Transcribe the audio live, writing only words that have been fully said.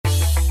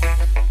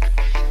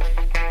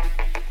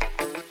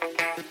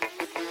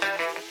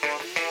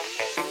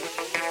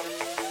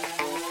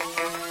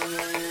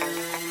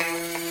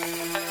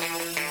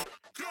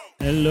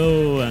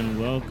Hello and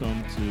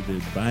welcome to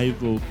the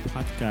Bible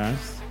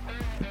Podcast,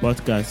 the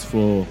podcast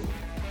for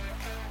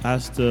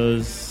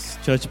pastors,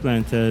 church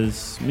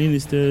planters,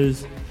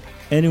 ministers,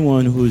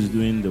 anyone who's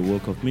doing the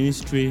work of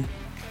ministry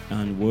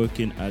and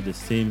working at the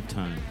same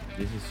time.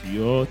 This is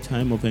your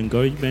time of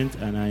encouragement,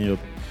 and I am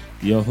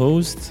your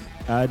host,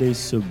 Ade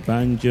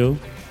Sobanjo.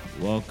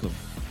 Welcome.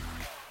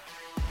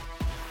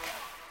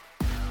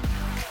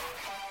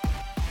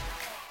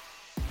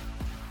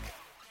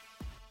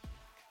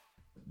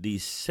 The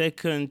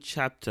second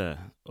chapter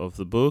of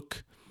the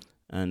book,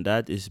 and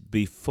that is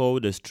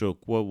Before the Stroke.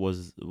 What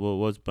was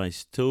my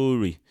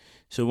story?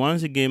 So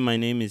once again, my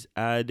name is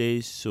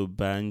Ade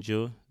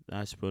Sobanjo.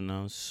 That's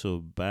pronounced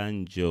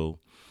Sobanjo.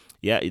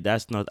 Yeah,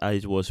 that's not how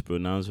it was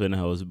pronounced when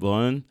I was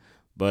born,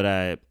 but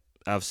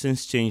I've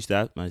since changed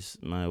that.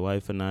 My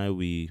wife and I,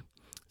 we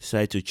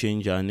decided to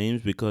change our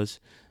names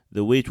because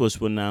the way it was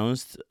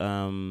pronounced,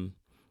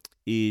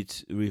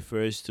 it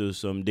refers to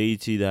some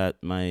deity that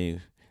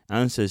my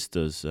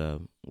ancestors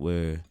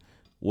were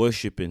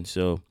worshipping.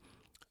 So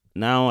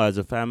now, as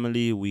a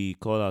family, we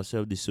call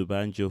ourselves the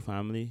Sobanjo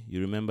family.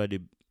 You remember the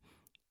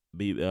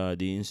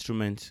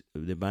instrument,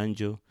 the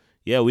banjo?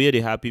 Yeah, we are the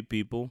happy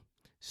people.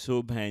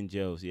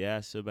 Sobanjos, yeah,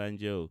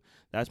 Sobanjo.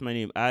 That's my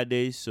name,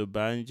 Ade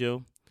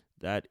Sobanjo.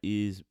 That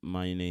is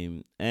my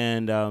name.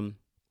 And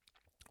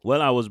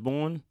I was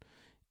born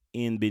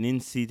in Benin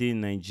City, in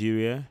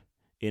Nigeria,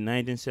 in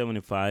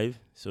 1975.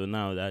 So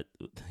now that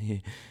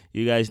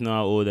you guys know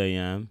how old I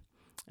am.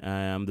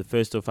 I'm the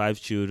first of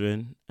 5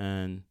 children,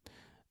 and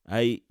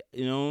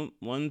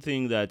one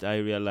thing that I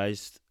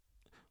realized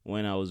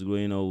when I was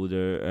growing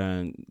older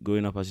and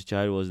growing up as a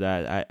child was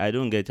that I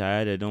don't get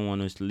tired. I don't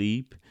want to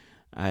sleep.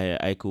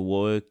 I could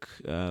work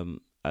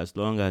as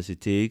long as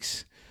it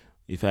takes.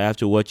 If I have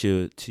to watch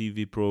a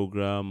TV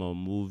program or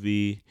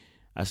movie,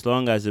 as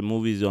long as the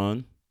movie's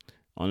on,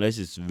 unless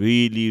it's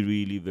really,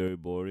 really very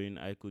boring,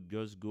 I could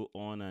just go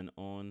on and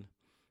on,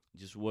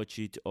 just watch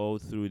it all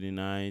through the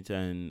night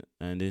and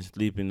then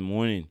sleep in the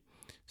morning.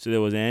 So there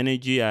was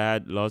energy. I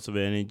had lots of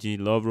energy.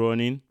 Love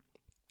running,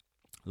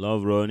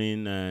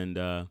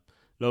 and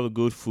love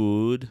good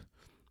food.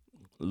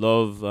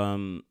 Love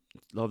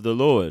the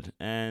Lord,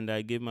 and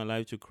I gave my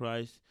life to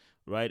Christ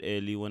right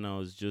early when I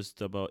was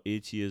just about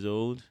 8 years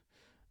old,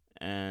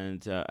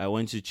 and I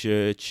went to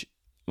church,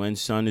 went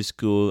to Sunday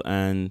school,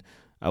 and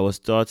I was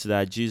taught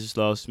that Jesus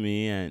loves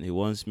me and He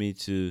wants me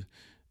to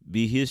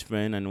be His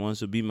friend and wants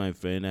to be my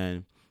friend,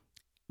 and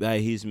by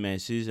His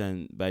mercies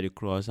and by the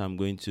cross, I'm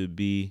going to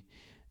be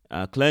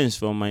cleansed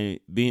from my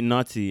being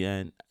naughty.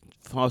 And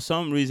for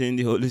some reason,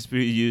 the Holy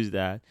Spirit used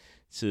that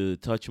to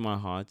touch my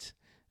heart,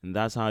 and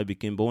that's how I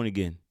became born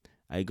again.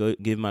 I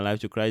gave my life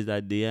to Christ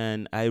that day,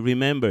 and I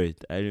remember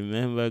it. I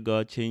remember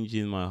God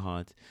changing my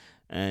heart.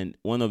 And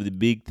one of the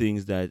big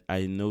things that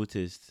I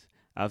noticed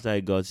after I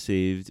got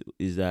saved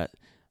is that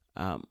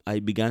I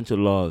began to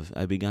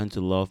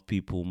love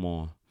people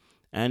more.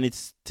 And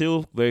it's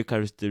still very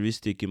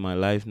characteristic in my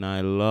life now. I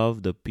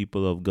love the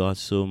people of God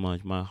so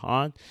much. My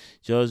heart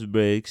just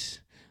breaks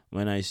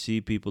when I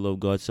see people of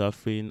God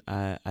suffering.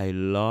 I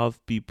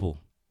love people.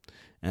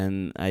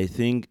 And I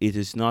think it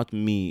is not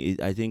me.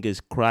 I think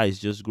it's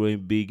Christ just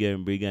growing bigger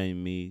and bigger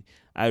in me.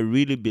 I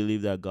really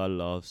believe that God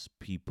loves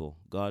people.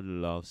 God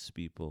loves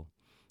people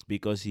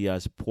because He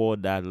has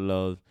poured that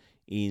love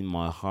in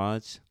my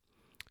heart.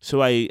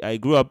 So I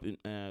grew up in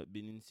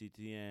Benin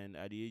City, and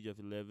at the age of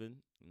 11,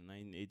 in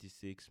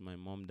 1986, my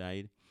mom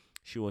died.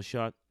 She was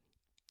shot,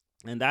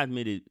 and that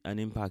made an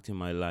impact in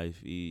my life.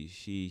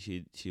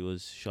 She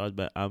was shot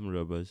by armed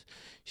robbers.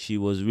 She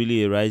was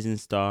really a rising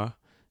star.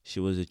 She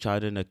was a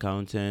chartered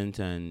accountant,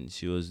 and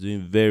she was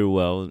doing very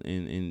well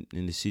in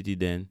the city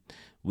then.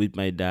 With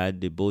my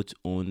dad, they both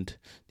owned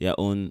their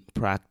own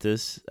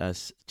practice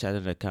as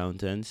chartered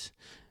accountants.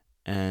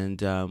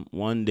 And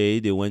one day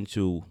they went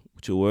to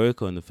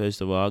work on the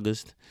 1st of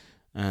August,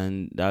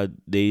 and that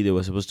day they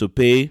were supposed to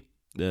pay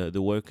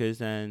the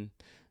workers, and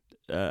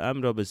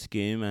armed robbers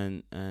came,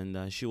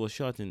 and she was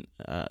shot.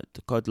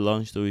 To cut the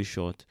long story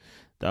short,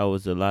 that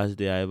was the last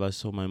day I ever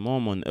saw my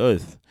mom on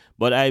earth.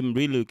 But I'm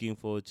really looking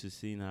forward to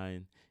seeing her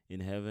in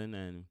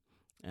heaven,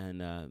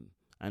 and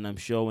I'm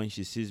sure when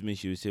she sees me,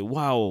 she will say,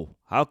 "Wow,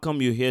 how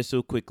come you're here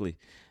so quickly?"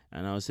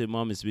 And I'll say,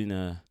 "Mom, it's been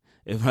a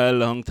very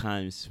long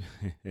time."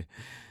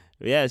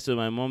 Yeah, so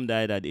my mom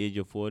died at the age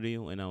of 40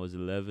 when I was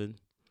 11,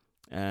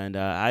 and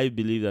I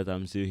believe that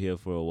I'm still here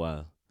for a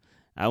while.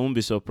 I won't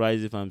be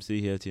surprised if I'm still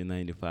here till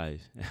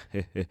 95.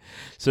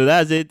 So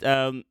that's it.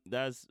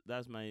 That's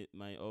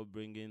my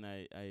upbringing.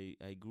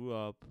 I grew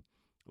up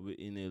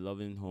in a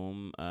loving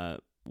home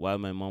while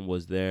my mom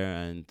was there,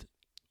 and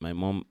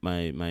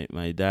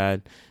my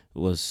dad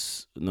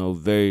was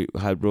very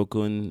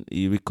heartbroken.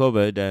 He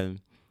recovered and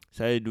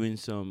started doing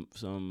some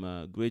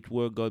great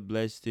work. God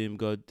blessed him.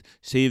 God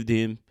saved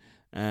him,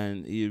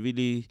 and he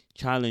really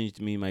challenged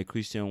me in my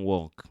Christian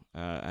walk.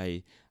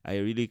 I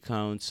really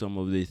count some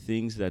of the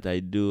things that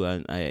I do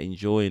and I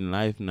enjoy in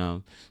life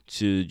now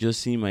to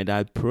just see my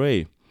dad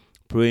pray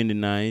in the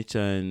night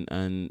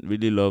and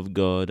really love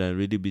God and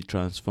really be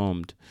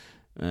transformed.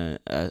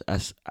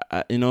 As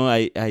you know,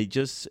 I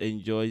just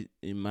enjoy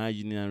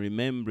imagining and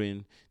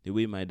remembering the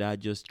way my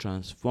dad just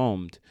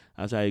transformed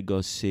after I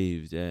got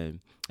saved. I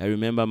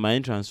remember my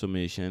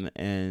transformation,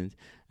 and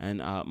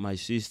my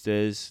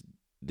sisters,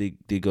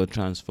 they got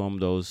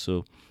transformed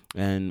also,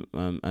 and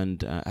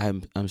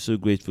I'm so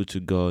grateful to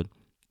God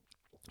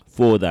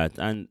for that.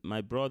 And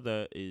my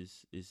brother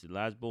is the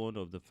last born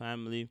of the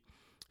family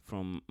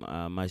from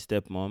my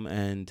stepmom,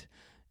 and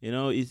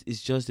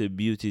it's just a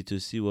beauty to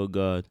see what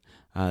God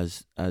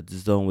has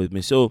done with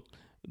me. So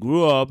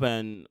grew up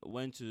and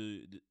went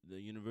to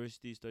the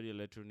university, studied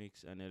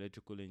electronics and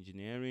electrical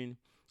engineering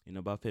in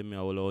Obafemi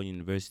Awolowo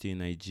University in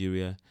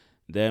Nigeria.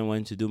 Then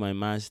went to do my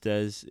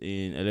masters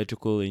in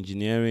electrical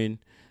engineering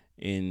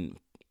in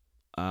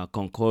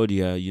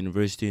Concordia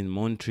University in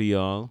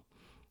Montreal,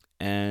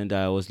 and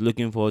I was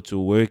looking forward to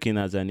working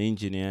as an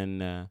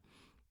engineer,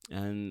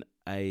 and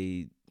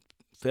I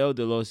felt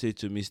the Lord say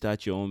to me,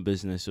 start your own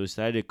business. So I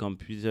started a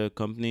computer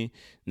company,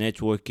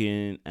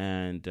 networking,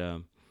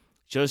 and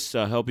just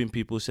helping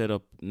people set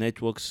up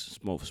networks,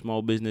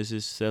 small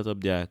businesses, set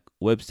up their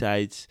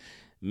websites,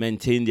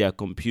 maintain their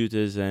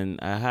computers, and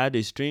I had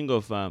a string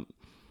of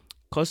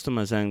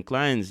customers and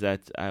clients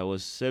that I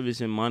was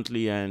servicing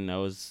monthly, and I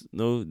was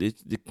no the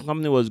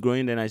company was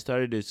growing. Then I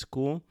started a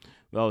school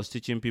where I was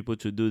teaching people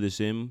to do the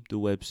same, do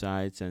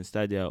websites and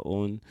start their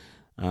own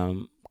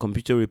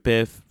computer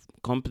repair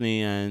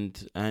company,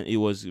 and it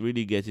was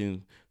really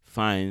getting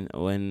fine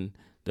when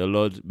the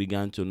Lord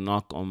began to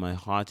knock on my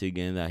heart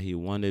again that He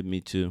wanted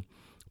me to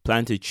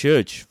plant a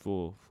church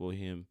for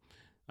Him.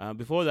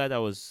 Before that, I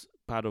was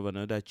part of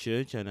another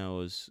church, and I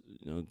was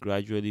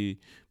gradually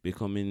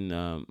becoming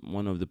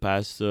one of the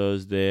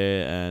pastors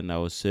there, and I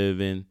was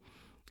serving.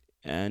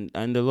 And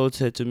the Lord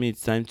said to me,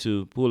 it's time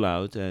to pull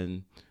out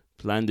and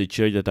plant the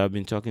church that I've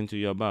been talking to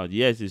you about.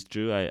 Yes, it's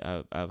true.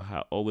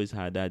 I've always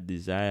had that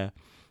desire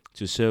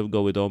to serve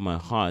God with all my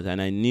heart,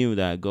 and I knew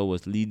that God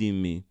was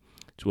leading me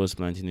towards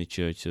planting a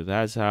church. So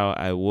that's how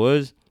I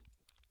was,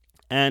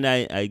 and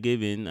I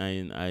gave in.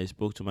 I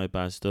spoke to my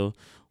pastor.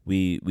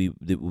 We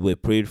were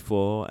prayed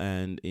for,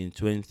 and in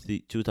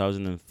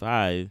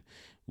 2005,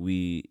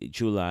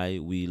 July,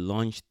 we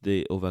launched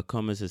the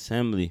Overcomers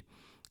Assembly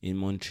in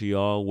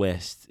Montreal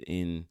West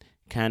in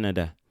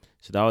Canada.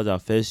 So that was our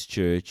first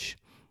church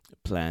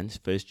plant,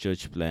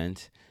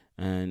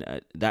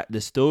 and that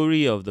the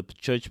story of the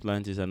church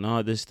plant is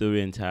another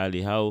story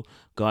entirely. How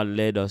God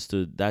led us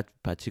to that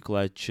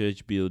particular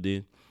church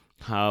building,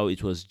 how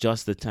it was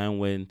just the time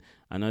when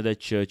another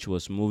church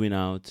was moving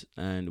out,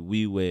 and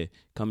we were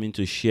coming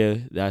to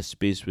share that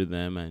space with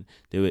them, and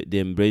they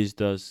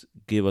embraced us,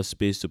 gave us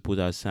space to put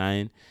our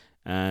sign,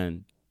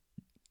 and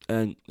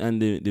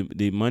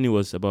the money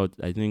was about,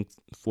 I think,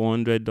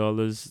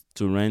 $400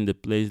 to rent the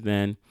place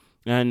then,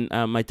 and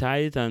my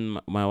tithe and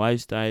my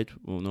wife's tithe,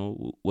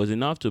 was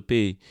enough to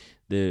pay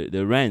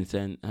the rent,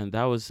 and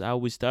that was how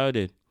we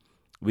started.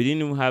 We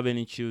didn't even have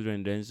any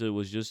children then, so it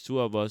was just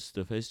two of us,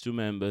 the first two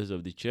members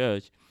of the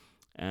church.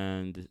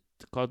 And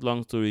to cut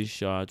long story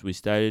short, we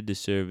started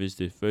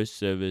the first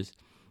service,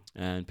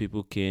 and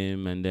people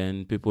came, and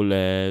then people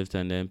left,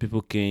 and then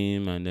people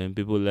came, and then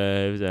people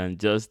left, and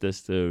just the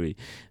story.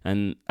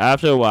 And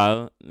after a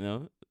while,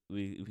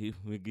 we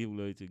give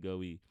glory to God.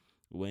 We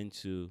went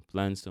to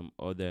plant some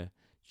other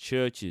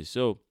churches.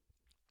 So,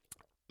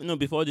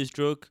 before the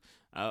stroke,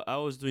 I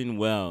was doing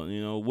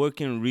well,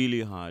 working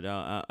really hard.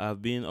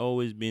 I've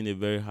always been a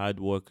very hard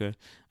worker.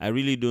 I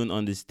really don't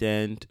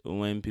understand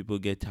when people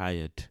get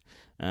tired.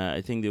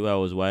 I think the way I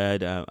was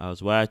wired, I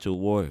was wired to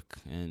work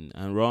and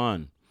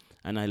run.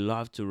 And I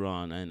love to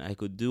run, and I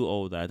could do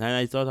all that. And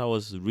I thought I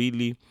was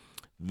really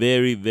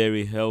very,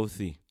 very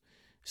healthy.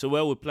 So,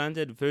 we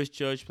planted the first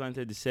church,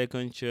 planted the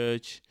second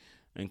church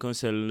in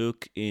Conseil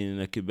Luc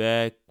in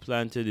Quebec,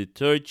 planted the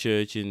third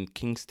church in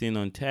Kingston,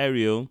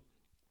 Ontario.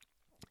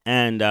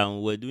 And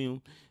we're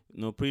doing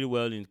pretty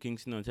well in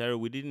Kingston, Ontario.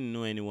 We didn't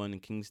know anyone in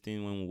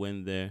Kingston when we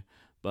went there,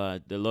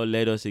 but the Lord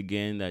led us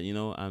again that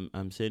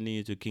I'm sending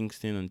you to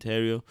Kingston,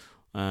 Ontario,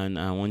 and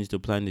I want you to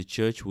plant the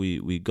church.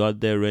 We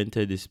got there,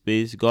 rented the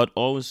space. God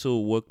also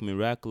worked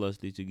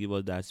miraculously to give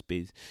us that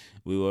space.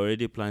 We were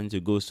already planning to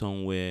go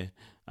somewhere,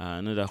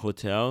 another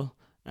hotel,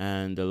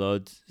 and the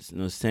Lord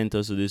sent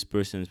us to this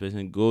person.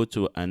 Go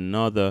to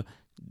another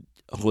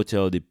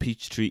hotel, the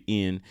Peachtree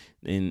Inn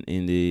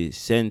in the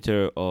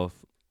center of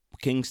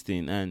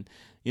Kingston. And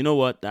you know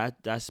what,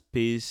 that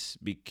space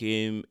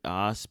became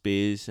our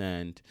space,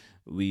 and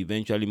we've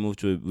eventually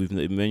moved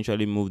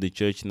the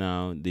church.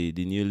 Now the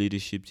new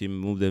leadership team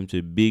moved them to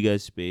a bigger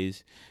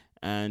space.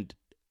 And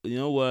you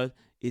know what,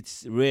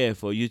 it's rare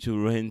for you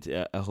to rent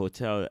a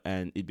hotel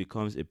and it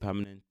becomes a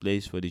permanent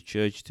place for the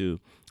church to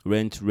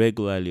rent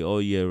regularly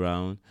all year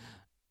round.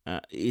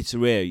 It's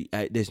rare.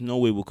 There's no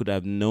way we could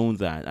have known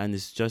that, and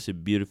it's just a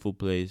beautiful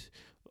place,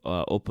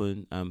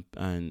 open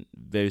and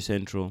very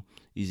central,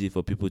 easy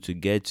for people to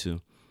get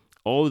to.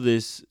 All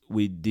this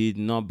we did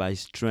not by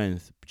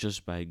strength,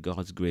 just by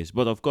God's grace.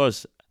 But of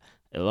course,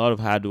 a lot of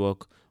hard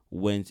work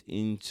went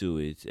into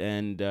it,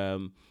 and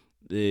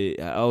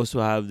I also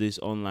have this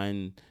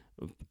online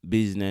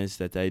business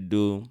that I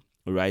do,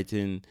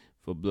 writing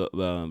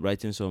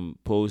writing some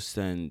posts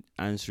and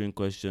answering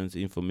questions,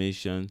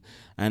 information,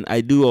 and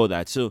I do all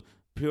that. So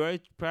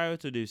prior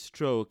to the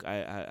stroke,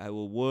 I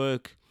will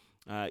work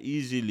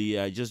easily.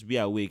 I just be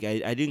awake.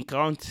 I didn't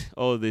count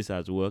all this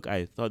as work.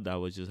 I thought that I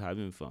was just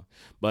having fun,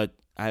 but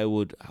I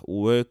would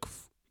work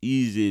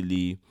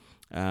easily.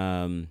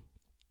 Um,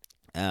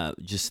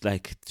 just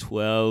like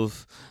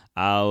 12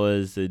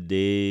 hours a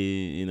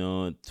day,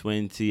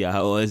 20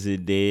 hours a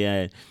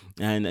day.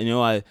 And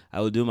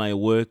I would do my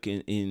work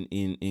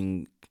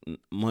in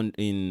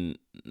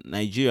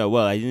Nigeria.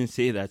 Well, I didn't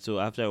say that. So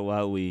after a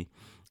while,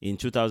 in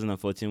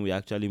 2014 we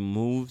actually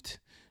moved.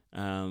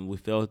 We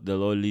felt the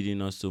Lord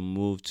leading us to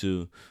move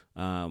to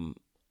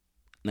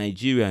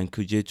Nigeria and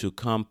Kuje to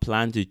come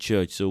plant a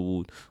church.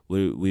 So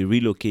we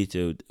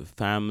relocated,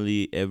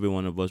 family, every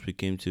one of us. We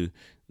came to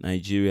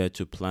Nigeria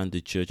to plant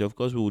the church. Of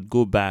course, we would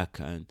go back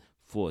and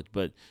forth,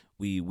 but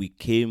we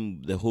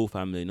came, the whole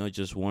family, not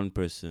just one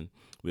person.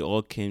 We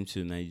all came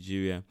to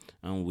Nigeria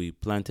and we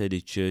planted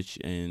a church,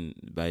 and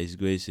by His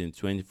grace in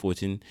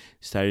 2014,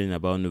 starting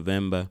about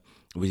November.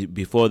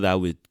 Before that,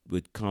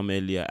 we'd come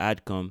earlier.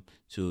 I'd come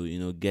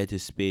to get a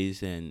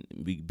space and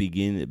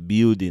begin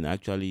building,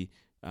 actually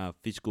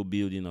physical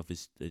building of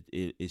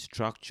a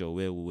structure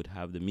where we would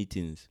have the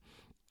meetings.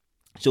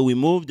 So we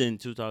moved in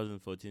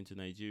 2014 to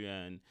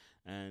Nigeria,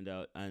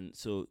 and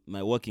so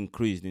my work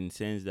increased in the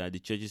sense that the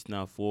church is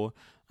now four.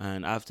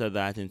 And after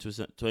that, in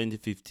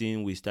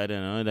 2015, we started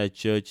another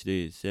church,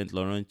 the Saint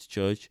Laurent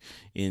Church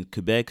in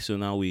Quebec. So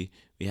now we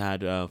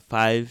had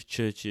five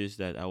churches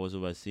that I was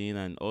overseeing,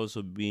 and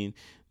also being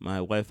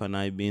my wife and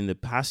I being the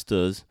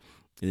pastors,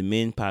 the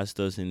main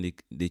pastors in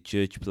the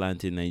church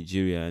plant in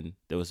Nigeria. And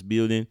there was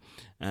building,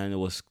 and it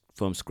was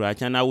from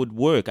scratch. And I would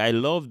work. I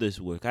love this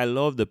work. I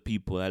love the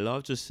people. I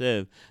love to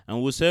serve,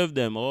 and we'll serve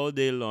them all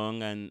day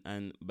long.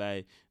 And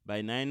by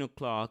 9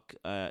 o'clock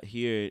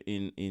here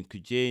in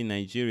Kuje, in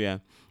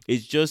Nigeria,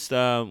 it's just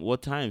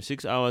what time?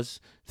 6 hours,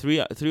 3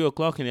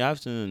 o'clock in the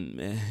afternoon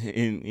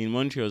in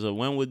Montreal. So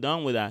when we're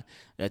done with that,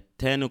 at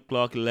 10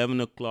 o'clock,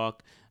 11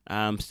 o'clock,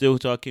 I'm still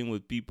talking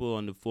with people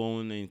on the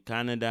phone in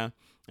Canada,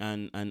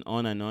 and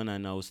on and on.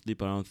 And I will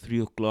sleep around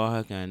 3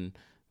 o'clock and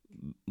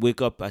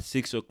wake up at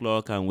 6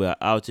 o'clock, and we're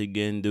out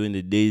again doing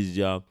the day's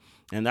job.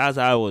 And that's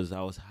how I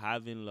was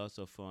having lots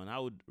of fun. I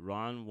would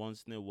run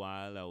once in a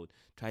while. I would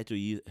try to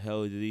eat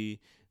healthy,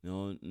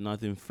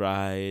 nothing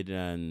fried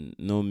and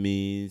no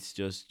meats,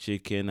 just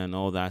chicken and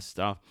all that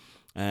stuff,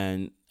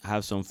 and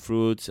have some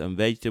fruits and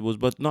vegetables,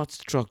 but not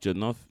structured,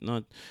 not.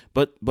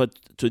 But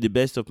to the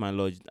best of my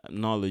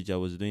knowledge, I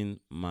was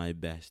doing my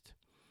best.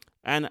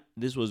 And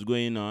this was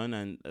going on,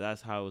 and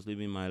that's how I was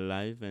living my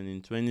life. And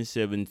in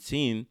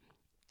 2017,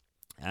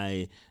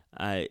 I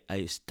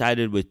I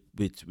started with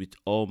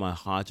all my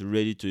heart,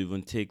 ready to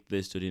even take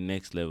this to the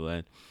next level.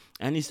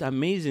 And it's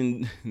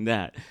amazing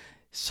that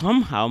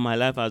somehow my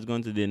life has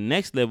gone to the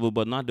next level,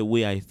 but not the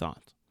way I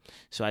thought.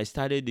 So I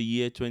started the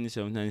year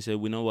 2017 and said,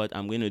 you know what,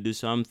 I'm going to do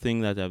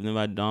something that I've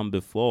never done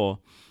before,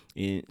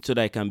 so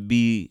that I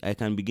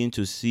can begin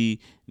to see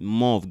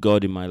more of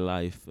God in my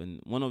life. And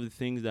one of the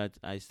things that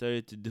I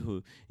started to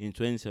do in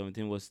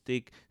 2017 was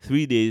take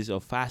 3 days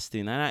of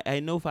fasting. And I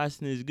know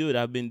fasting is good.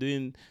 I've been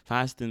doing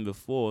fasting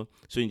before.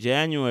 So in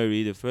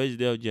January, the first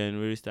day of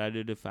January,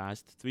 started the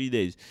fast, 3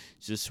 days.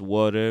 Just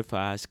water,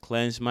 fast,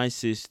 cleanse my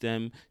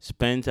system,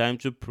 spend time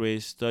to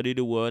pray, study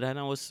the word. And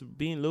I was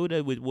being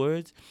loaded with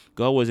words.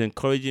 God was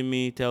encouraging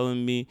me,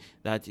 telling me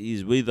that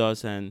He's with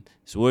us and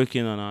He's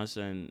working on us,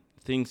 and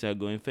things are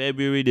going.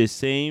 February the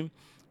same,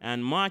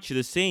 and March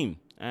the same,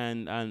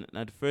 and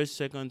at first,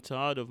 second,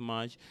 third of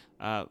March,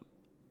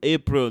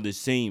 April the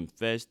same.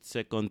 First,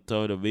 second,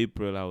 third of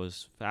April, I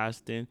was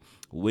fasting,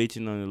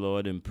 waiting on the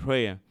Lord in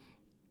prayer.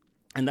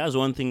 And that's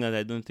one thing that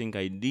I don't think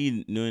I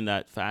did during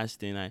that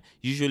fasting. I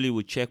usually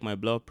would check my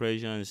blood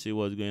pressure and see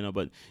what's going on,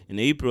 but in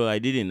April I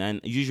didn't.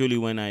 And usually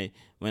when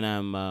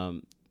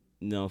I'm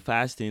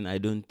fasting, I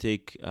don't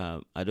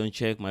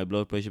check my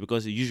blood pressure,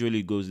 because it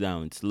usually goes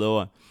down. It's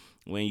lower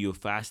when you're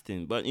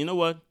fasting. But you know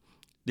what?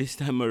 This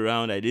time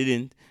around, I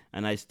didn't,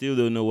 and I still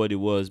don't know what it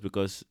was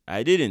because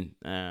I didn't.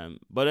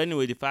 But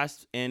anyway, the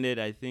fast ended.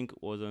 I think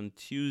it was on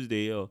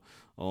Tuesday or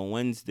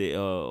Wednesday,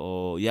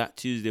 or yeah,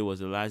 Tuesday was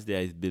the last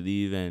day, I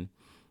believe,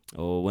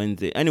 or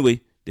Wednesday.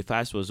 Anyway, the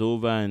fast was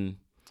over,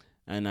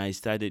 and I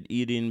started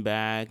eating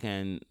back,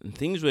 and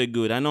things were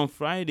good. And on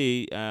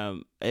Friday,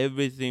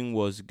 everything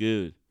was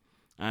good,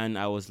 and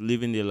I was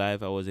living the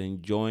life. I was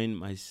enjoying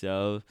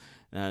myself,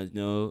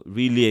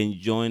 really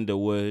enjoying the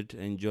word,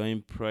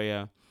 enjoying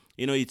prayer.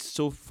 It's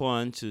so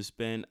fun to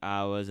spend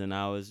hours and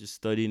hours just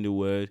studying the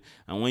word.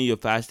 And when you're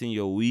fasting,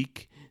 you're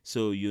weak,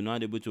 so you're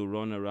not able to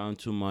run around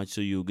too much.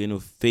 So you're going to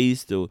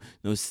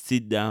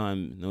sit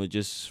down and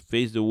just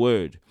face the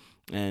word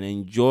and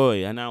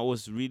enjoy. And I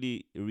was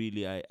really,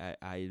 really,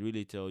 I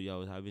really tell you, I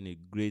was having a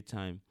great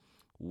time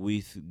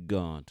with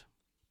God.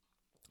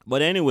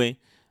 But anyway,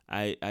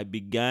 I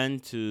began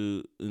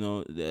to,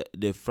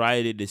 the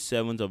Friday, the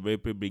 7th of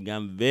April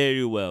began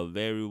very well,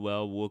 very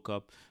well. Woke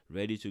up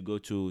ready to go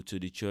to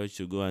the church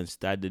to go and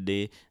start the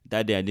day.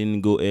 That day I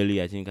didn't go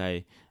early. I think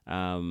I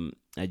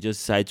just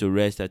decided to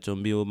rest at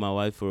home, be with my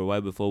wife for a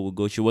while before we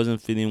go. She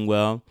wasn't feeling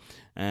well,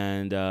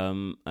 and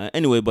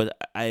anyway, but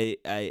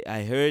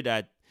I heard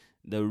that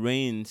the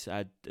rains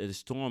at the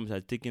storms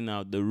had taken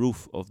out the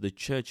roof of the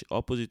church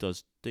opposite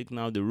us, taken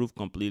out the roof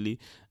completely,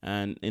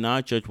 and in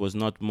our church was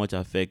not much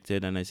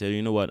affected. And I said,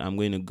 you know what, I'm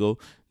going to go.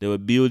 They were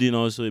building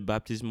also a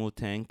baptismal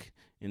tank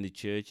in the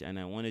church, and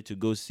I wanted to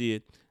go see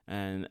it.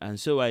 And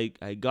so I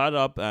got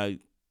up, I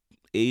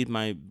ate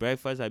my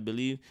breakfast, I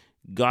believe,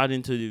 got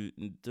into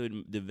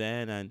the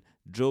van and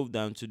drove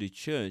down to the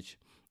church.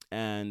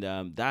 And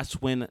that's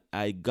when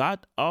I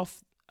got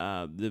off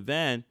the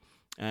van,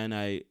 and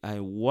I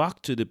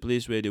walked to the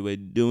place where they were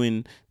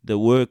doing the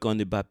work on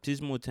the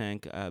baptismal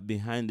tank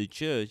behind the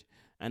church.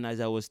 And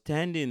as I was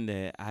standing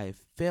there, I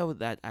felt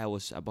that I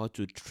was about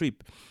to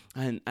trip,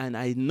 and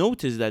I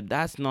noticed that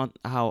that's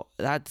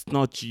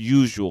not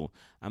usual.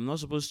 I'm not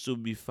supposed to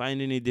be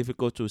finding it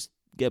difficult to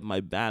get my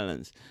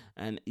balance,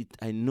 and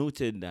I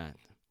noted that,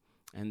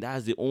 and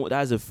that's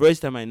the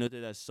first time I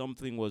noted that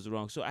something was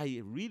wrong. So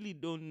I really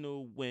don't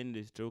know when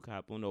the stroke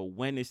happened or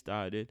when it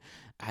started.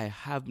 I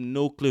have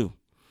no clue,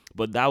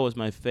 but that was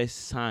my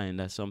first sign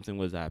that something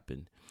was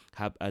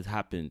had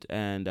happened,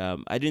 and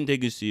I didn't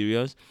take it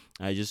serious.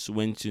 I just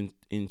went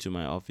into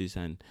my office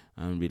and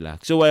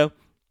relaxed. So well,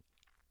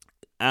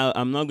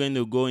 I'm not going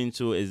to go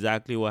into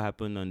exactly what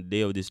happened on the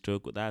day of the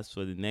stroke. That's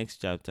for the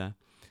next chapter.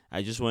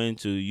 I just wanted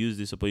to use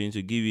this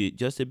opportunity to give you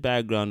just a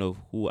background of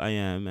who I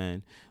am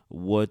and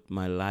what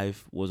my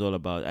life was all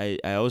about. I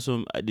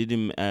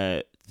didn't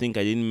think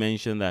I didn't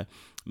mention that.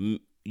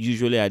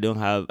 Usually I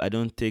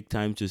don't take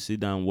time to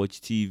sit down and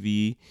watch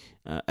TV.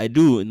 I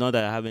do, not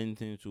that I have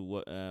anything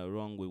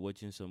wrong with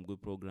watching some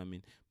good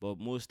programming, but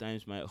most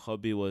times my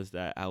hobby was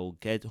that I will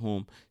get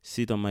home,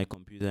 sit on my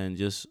computer, and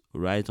just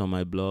write on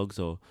my blogs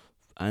or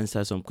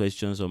answer some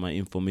questions on my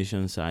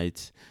information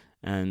sites,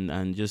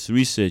 and just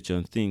research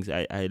on things.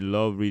 I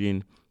love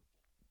reading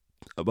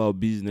about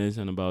business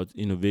and about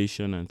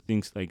innovation and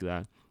things like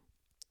that,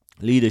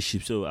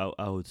 leadership. So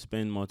I would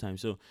spend more time.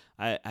 So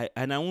I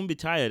won't be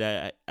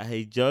tired.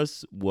 I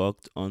just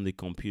worked on the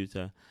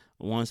computer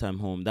once I'm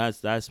home.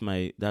 That's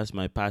my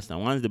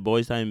pastime. Once the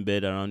boys are in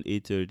bed around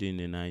 8:30 in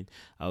the night,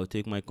 I'll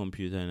take my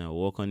computer and I'll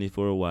work on it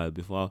for a while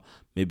before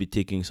maybe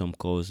taking some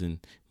calls in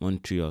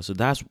Montreal. So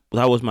that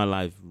was my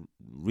life.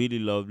 Really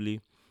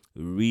lovely,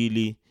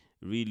 really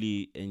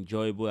really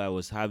enjoyable. I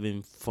was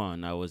having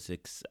fun. I was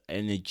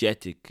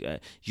energetic.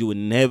 You would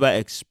never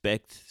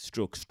expect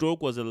stroke.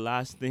 Stroke was the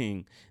last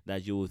thing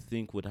that you would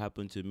think would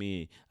happen to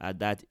me at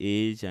that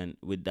age and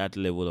with that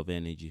level of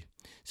energy.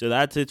 So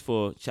that's it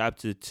for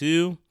chapter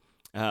 2.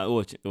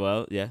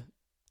 Well, yeah,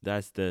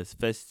 that's the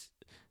first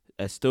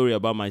story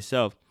about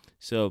myself.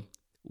 So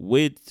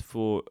stay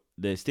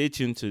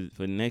tuned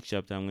for the next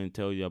chapter. I'm going to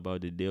tell you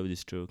about the day of the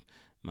stroke,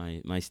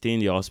 my stay in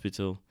the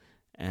hospital,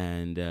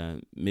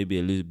 and maybe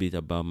a little bit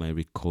about my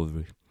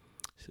recovery.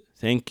 So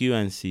thank you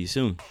and see you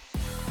soon.